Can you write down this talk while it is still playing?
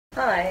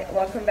Hi,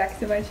 welcome back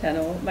to my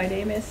channel. My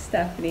name is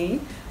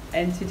Stephanie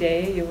and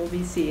today you will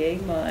be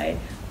seeing my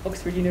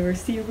Oxford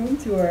University room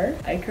tour.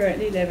 I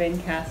currently live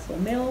in Castle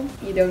Mill.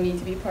 You don't need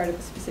to be part of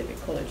a specific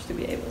college to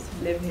be able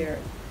to live here.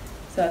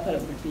 So I thought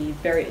it would be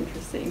very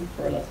interesting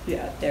for a lot of you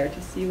out there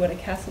to see what a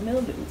Castle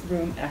Mill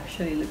room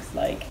actually looks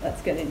like.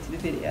 Let's get into the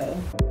video.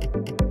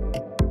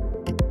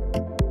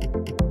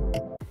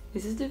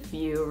 This is the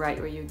view right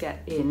where you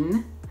get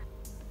in.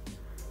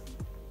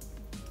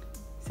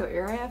 So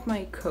here I have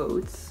my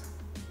coats.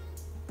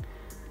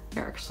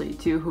 There are actually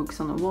two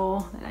hooks on the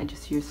wall that I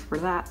just use for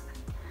that.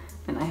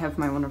 And I have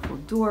my wonderful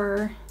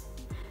door.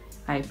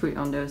 I put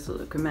on those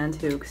little command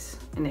hooks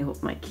and they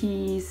hold my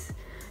keys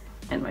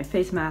and my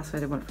face mask so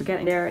I don't want to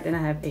forget it there. Then I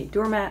have a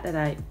doormat that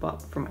I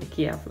bought from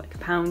IKEA for like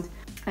 £1.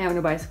 I own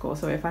a bicycle,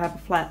 so if I have a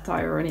flat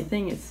tire or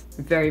anything, it's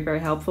very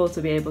helpful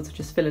to be able to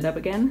just fill it up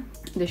again.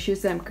 The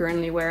shoes that I'm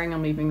currently wearing,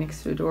 I'm leaving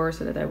next to the door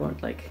so that I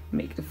won't like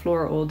make the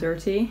floor all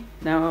dirty.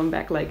 Now I'm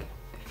back like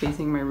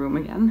facing my room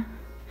again.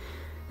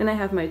 Then I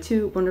have my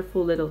two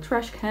wonderful little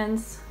trash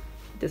cans.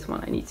 This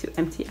one I need to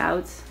empty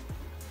out.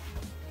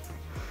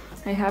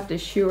 I have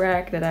this shoe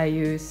rack that I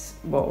use,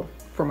 well,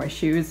 for my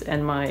shoes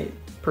and my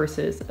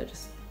purses. I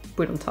just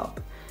put on top.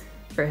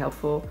 Very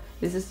helpful.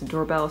 This is the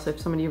doorbell, so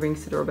if somebody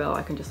rings the doorbell,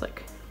 I can just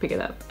like pick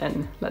it up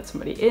and let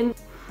somebody in.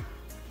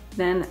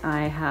 Then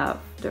I have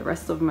the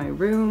rest of my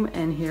room,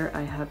 and here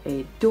I have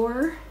a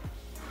door.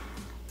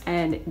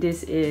 And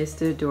this is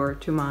the door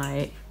to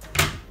my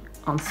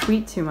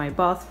ensuite, to my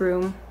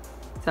bathroom.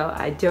 So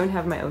I don't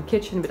have my own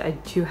kitchen, but I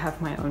do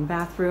have my own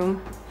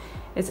bathroom.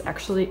 It's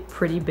actually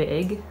pretty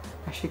big,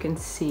 as you can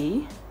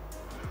see.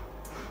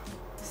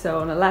 So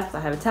on the left I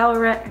have a towel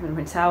rack with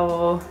my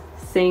towel,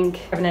 sink,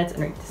 cabinet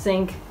underneath the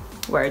sink,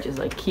 where I just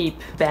like keep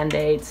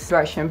band-aids,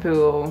 dry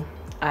shampoo,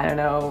 I don't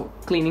know,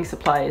 cleaning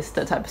supplies,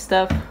 that type of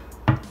stuff.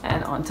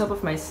 And on top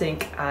of my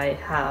sink I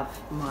have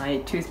my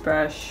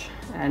toothbrush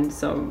and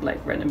some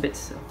like random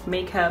bits of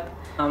makeup,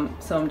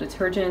 some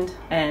detergent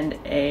and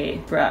a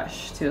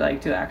brush to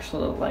like do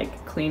actual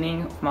like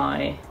cleaning of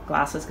my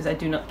glasses, because I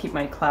do not keep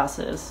my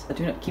glasses, I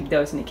do not keep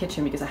those in the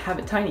kitchen because I have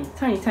a tiny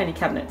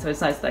cabinet, so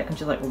it's nice that I can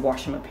just like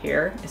wash them up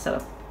here instead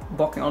of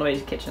walking all the way to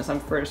the kitchen, so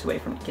I'm furthest away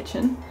from the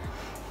kitchen.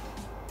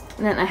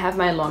 And then I have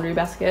my laundry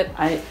basket.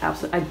 I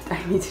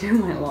need to do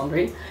my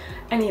laundry.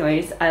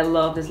 Anyways, I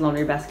love this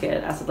laundry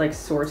basket as it like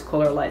sorts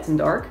color, light and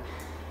dark.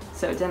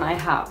 So then I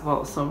have,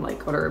 well, some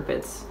like other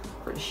bits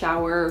for the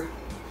shower,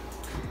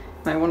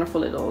 my wonderful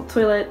little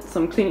toilet,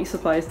 some cleaning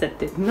supplies that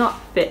did not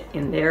fit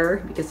in there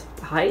because of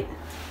the height,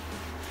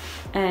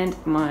 and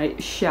my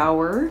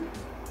shower,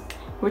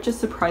 which is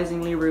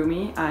surprisingly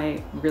roomy.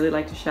 I really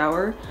like to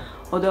shower,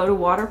 although the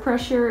water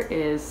pressure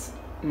is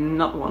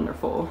not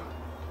wonderful,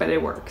 but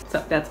it works.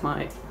 So that's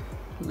my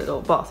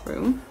little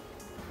bathroom.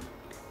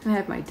 And I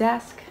have my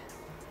desk.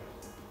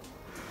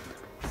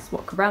 Just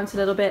walk around a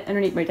little bit.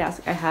 Underneath my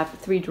desk I have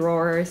 3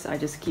 drawers. I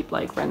just keep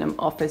like random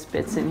office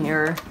bits in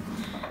here.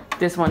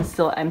 This one's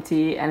still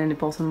empty, and in the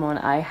bottom one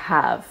I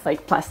have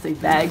like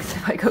plastic bags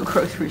if I go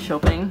grocery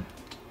shopping.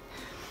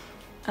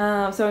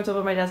 So on top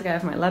of my desk I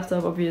have my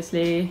laptop,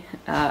 obviously.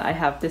 I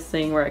have this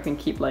thing where I can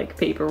keep like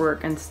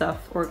paperwork and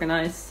stuff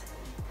organized.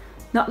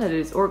 Not that it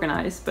is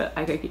organized, but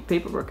I can keep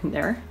paperwork in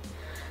there.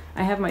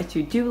 I have my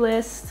to-do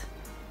list,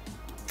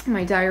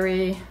 my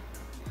diary,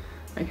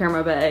 my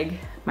camera bag,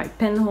 my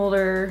pen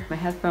holder, my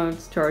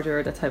headphones,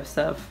 charger, that type of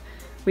stuff.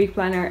 Week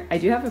planner. I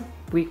do have a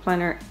week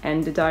planner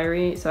and the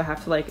diary, so I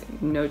have to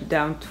like note it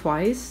down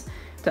twice.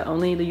 To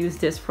only use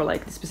this for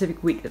like the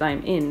specific week that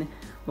I'm in,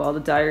 while the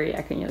diary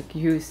I can like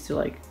use to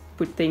like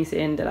put things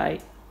in that I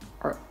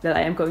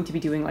am going to be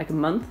doing like a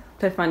month.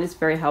 So I find this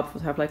very helpful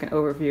to have like an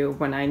overview of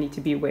when I need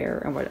to be where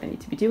and what I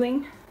need to be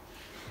doing.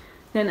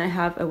 Then I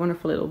have a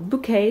wonderful little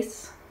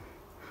bookcase.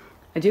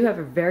 I do have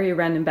a very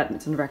random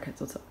badminton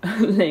racket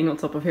laying on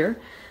top of here.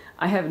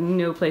 I have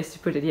no place to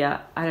put it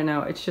yet. I don't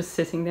know, it's just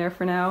sitting there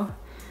for now.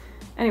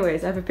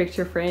 Anyways, I have a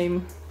picture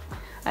frame.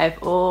 I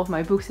have all of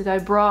my books that I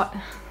brought.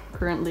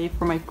 Currently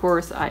for my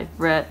course I've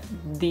read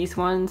these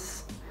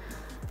ones.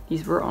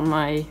 These were on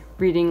my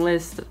reading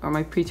list, or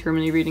my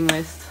pre-terminal reading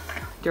list.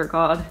 Dear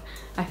God,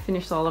 I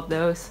finished all of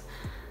those.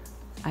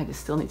 I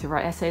just still need to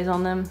write essays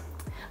on them.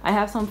 I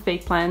have some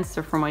fake plants,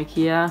 they're from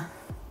IKEA.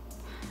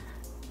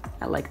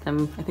 I like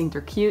them, I think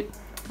they're cute.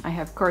 I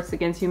have Cards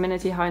Against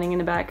Humanity hiding in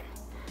the back.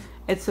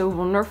 It's a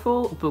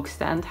wonderful book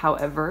stand,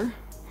 however,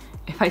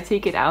 if I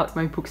take it out,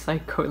 my books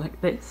like go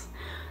like this.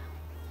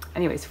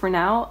 Anyways, for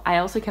now, I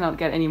also cannot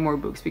get any more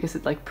books because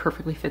it like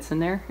perfectly fits in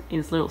there in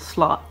this little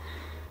slot.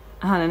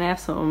 And then I have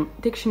some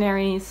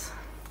dictionaries.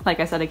 Like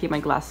I said, I keep my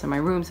glasses in my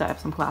room, so I have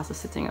some glasses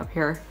sitting up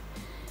here.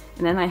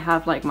 And then I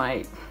have like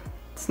my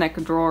snack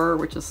drawer,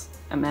 which is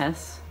a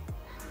mess,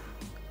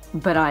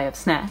 but I have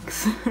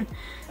snacks.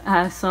 I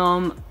have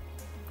some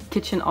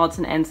kitchen odds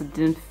and ends that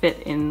didn't fit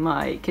in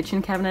my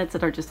kitchen cabinets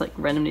that are just like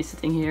randomly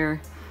sitting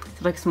here.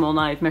 So like small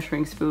knife,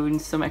 measuring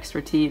spoons, some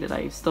extra tea that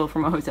I stole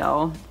from a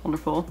hotel.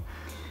 Wonderful.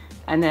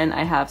 And then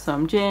I have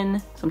some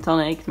gin, some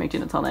tonic to make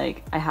gin and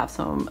tonic. I have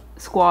some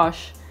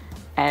squash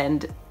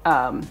and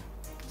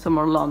some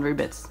more laundry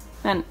bits.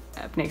 And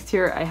up next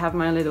here I have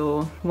my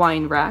little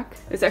wine rack.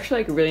 It's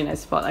actually like a really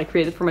nice spot. I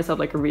created for myself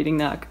like a reading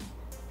nook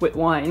with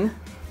wine.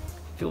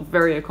 I feel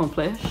very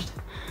accomplished.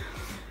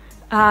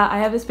 I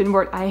have this bin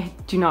board. I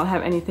do not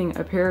have anything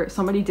up here.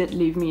 Somebody did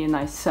leave me a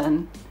nice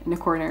sun in the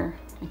corner.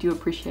 I do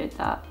appreciate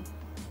that.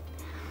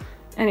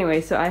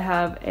 Anyway, so I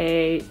have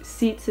a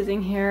seat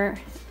sitting here,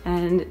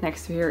 and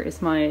next to here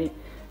is my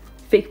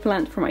fake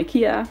plant from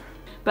IKEA.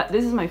 But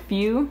this is my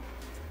view.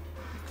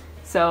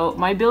 So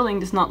my building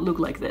does not look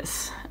like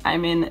this.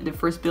 I'm in the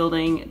first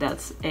building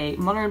that's a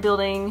modern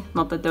building.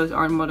 Not that those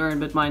aren't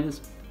modern, but mine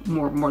is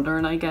more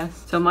modern, I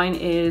guess. So mine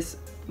is,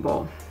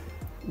 well,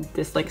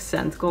 this like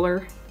sand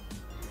color.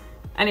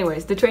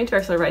 Anyways, the train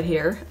tracks are right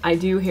here. I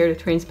do hear the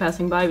trains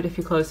passing by, but if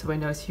you close the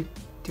windows, you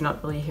do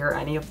not really hear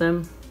any of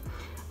them.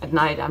 At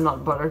night, I'm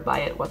not bothered by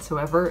it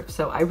whatsoever.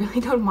 So I really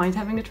don't mind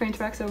having the train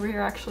tracks over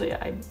here, actually.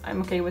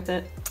 I'm okay with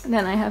it. And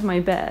then I have my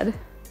bed.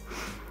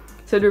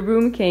 So the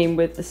room came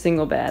with a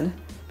single bed,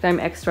 but I'm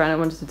extra and I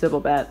wanted a double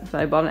bed. So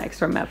I bought an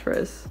extra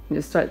mattress and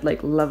just tried to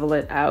like level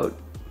it out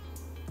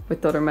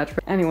with the other mattress.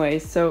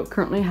 Anyways, so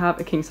currently have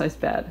a king size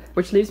bed,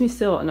 which leaves me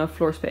still enough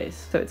floor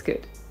space, so it's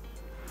good.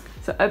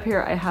 So up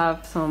here I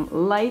have some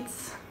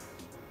lights,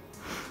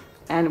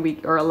 and we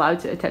are allowed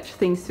to attach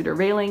things to the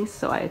railings.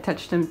 So I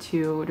attached them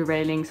to the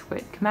railings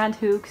with command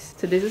hooks.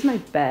 So this is my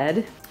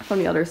bed from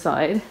the other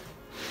side.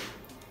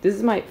 This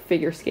is my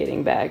figure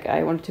skating bag.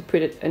 I wanted to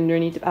put it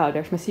underneath. Oh,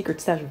 there's my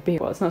secret stash of beer.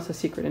 Well, it's not so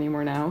secret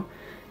anymore now.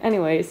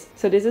 Anyways,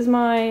 so this is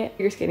my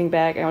figure skating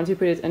bag. I wanted to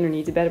put it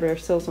underneath the bed, but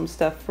there's still some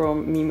stuff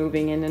from me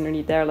moving in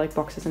underneath there, like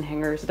boxes and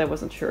hangers that I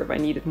wasn't sure if I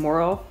needed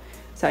more of.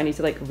 So I need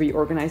to like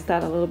reorganize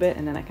that a little bit,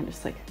 and then I can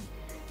just like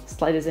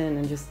slide this in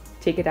and just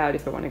take it out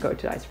if I want to go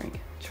to the ice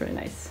rink. It's really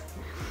nice.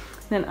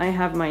 Then I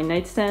have my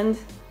nightstand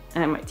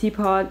and my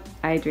teapot.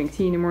 I drink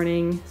tea in the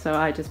morning, so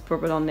I just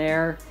pop it on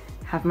there,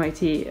 have my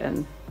tea,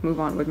 and move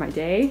on with my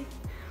day.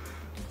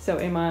 So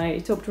in my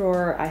top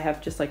drawer I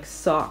have just like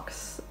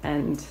socks,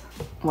 and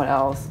what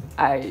else?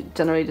 I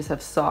generally just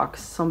have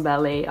socks, some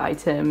ballet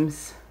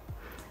items,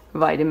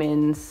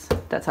 vitamins,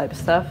 that type of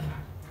stuff.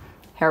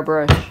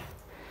 Hairbrush.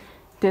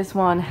 This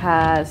one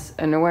has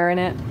underwear in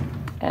it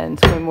and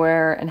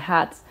swimwear and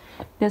hats.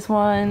 This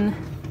one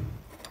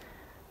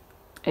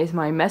is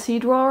my messy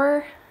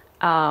drawer.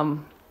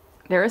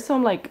 There is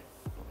some like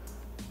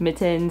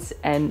mittens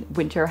and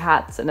winter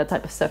hats and that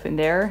type of stuff in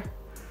there.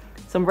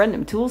 Some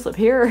random tools up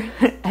here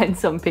and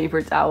some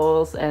paper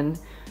towels and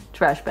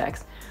trash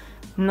bags.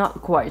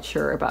 Not quite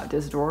sure about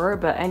this drawer,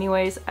 but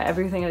anyways,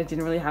 everything I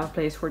didn't really have a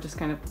place for just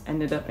kind of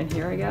ended up in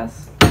here, I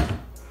guess.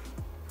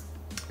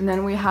 And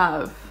then we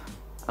have,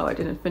 oh, I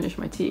didn't finish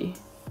my tea.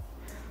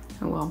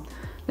 Oh well.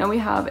 Then we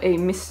have a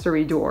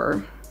mystery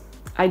door.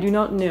 I do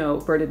not know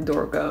where the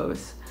door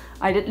goes.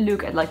 I did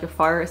look at like a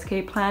fire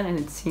escape plan, and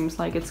it seems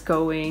like it's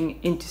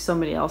going into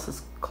somebody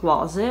else's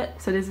closet.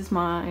 So this is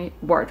my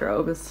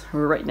wardrobe. It's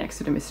right next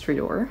to the mystery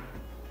door.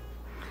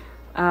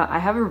 I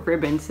have a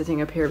ribbon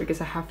sitting up here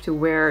because I have to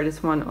wear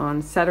this one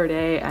on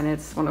Saturday, and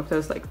it's one of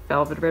those like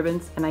velvet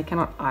ribbons, and I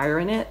cannot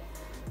iron it.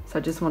 So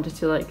I just wanted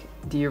to like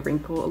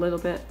de-wrinkle a little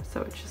bit,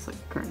 so it's just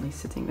like currently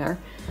sitting there.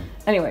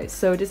 Anyway,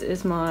 so this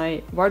is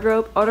my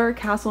wardrobe. Other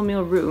Castle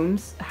Mill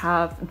rooms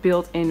have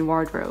built-in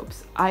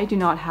wardrobes. I do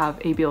not have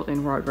a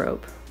built-in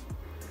wardrobe.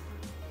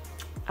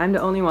 I'm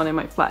the only one in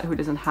my flat who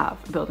doesn't have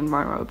a built-in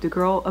wardrobe. The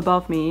girl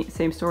above me,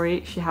 same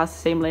story, she has the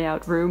same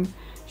layout room.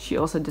 She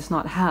also does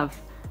not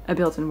have a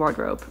built-in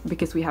wardrobe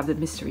because we have the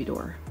mystery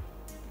door.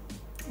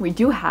 We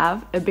do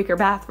have a bigger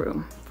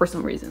bathroom for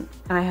some reason.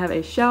 I have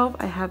a shelf.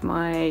 I have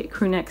my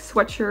crew neck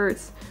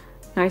sweatshirts,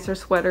 nicer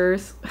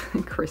sweaters,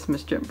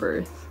 Christmas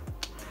jumpers,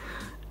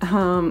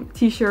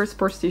 t-shirts,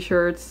 sports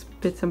t-shirts,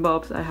 bits and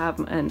bobs. I have,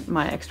 and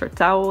my extra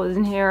towel is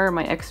in here.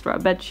 My extra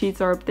bed sheets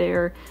are up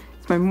there.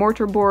 It's my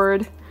mortar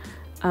board.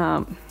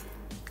 I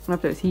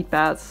have those heat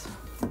baths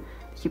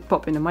you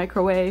pop in the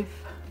microwave.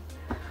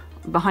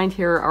 Behind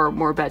here are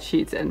more bed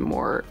sheets and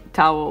more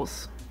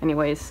towels.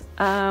 Anyways,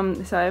 so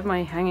I have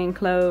my hanging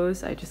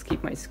clothes. I just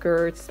keep my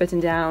skirts, button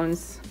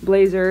downs,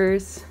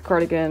 blazers,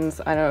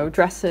 cardigans, I don't know,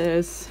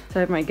 dresses. So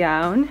I have my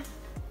gown.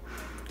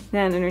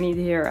 Then underneath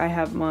here I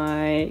have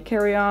my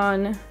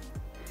carry-on,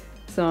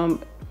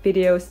 some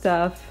video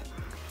stuff,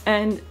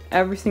 and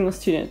every single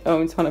student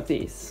owns one of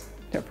these.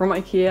 They're from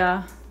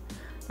IKEA.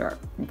 They're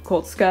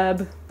called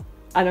Scub.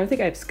 I don't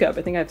think I have Scub,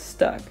 I think I have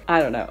Stuck. I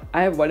don't know.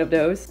 I have one of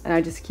those, and I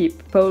just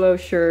keep polo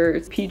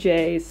shirts,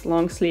 PJs,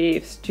 long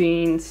sleeves,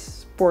 jeans,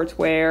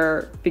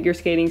 sportswear, figure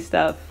skating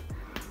stuff.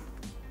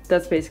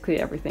 That's basically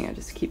everything I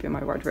just keep in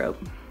my wardrobe.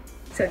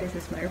 So this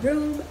is my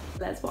room.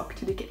 Let's walk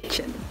to the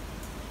kitchen.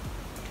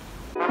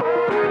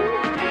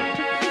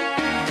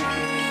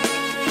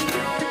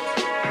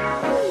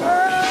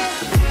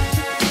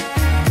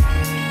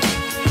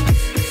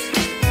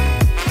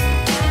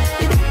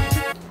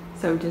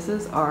 So this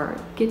is our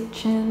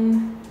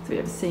kitchen. So we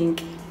have a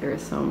sink. There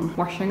is some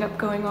washing up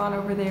going on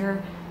over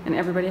there. And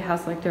everybody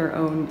has like their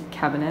own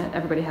cabinet.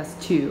 Everybody has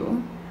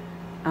two.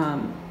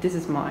 This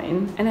is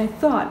mine. And I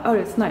thought, oh,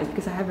 that's nice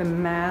because I have a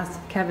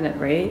massive cabinet,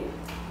 right?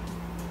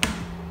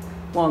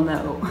 Well,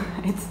 no,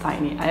 it's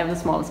tiny. I have the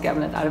smallest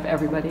cabinet out of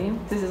everybody.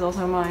 This is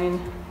also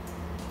mine.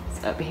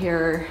 It's up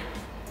here.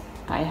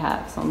 I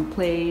have some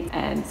plate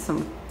and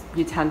some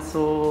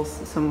utensils,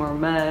 some more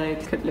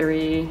mugs,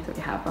 cutlery. So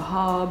we have a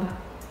hob,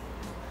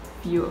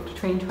 view of the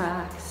train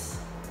tracks.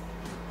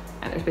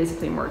 And there's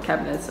basically more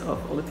cabinets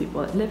of all the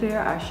people that live here.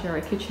 I share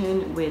a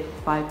kitchen with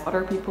 5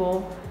 other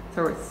people.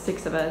 So it's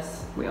 6 of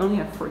us. We only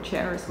have 4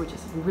 chairs, which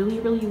is really,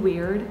 really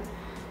weird.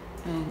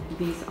 And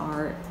these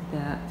are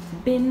the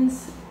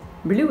bins.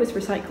 Blue is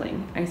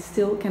recycling. I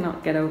still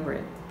cannot get over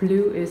it.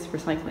 Blue is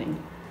recycling.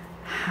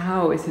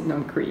 How is it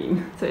not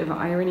green? So we have an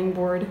ironing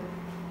board,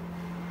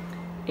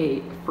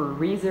 a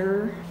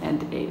freezer,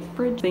 and a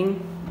fridge thing.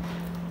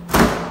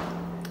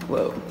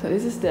 Whoa. So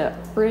this is the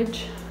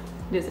fridge.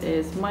 This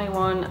is my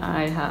one.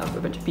 I have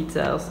a bunch of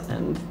pizzas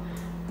and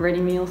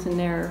ready meals in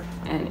there.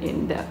 And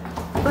in the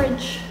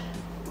fridge,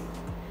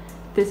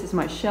 this is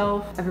my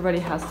shelf. Everybody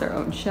has their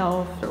own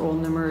shelf. They're all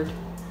numbered.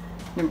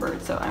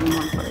 So I'm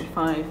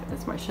 145.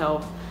 That's my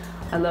shelf.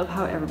 I love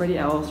how everybody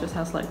else just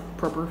has like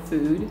proper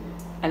food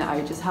and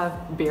I just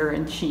have beer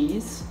and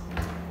cheese.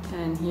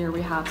 And here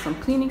we have some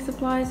cleaning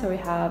supplies. So we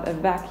have a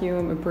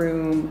vacuum, a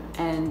broom,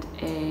 and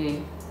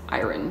a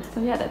iron.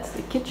 So yeah, that's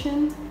the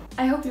kitchen.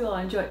 I hope you all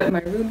enjoyed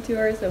my room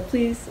tour. So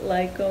please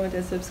like, comment,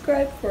 and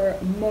subscribe for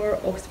more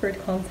Oxford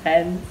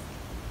content.